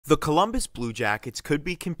The Columbus Blue Jackets could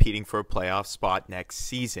be competing for a playoff spot next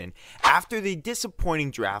season. After the disappointing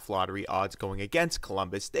draft lottery odds going against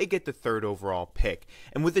Columbus, they get the third overall pick.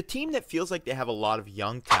 And with a team that feels like they have a lot of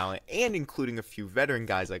young talent, and including a few veteran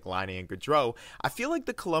guys like Laine and Gaudreau, I feel like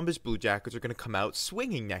the Columbus Blue Jackets are going to come out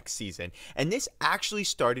swinging next season. And this actually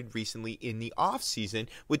started recently in the offseason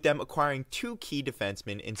with them acquiring two key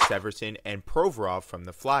defensemen in Severson and Provorov from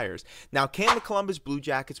the Flyers. Now, can the Columbus Blue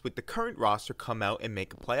Jackets with the current roster come out and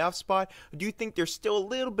make a playoff spot, or do you think there's still a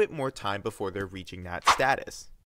little bit more time before they're reaching that status?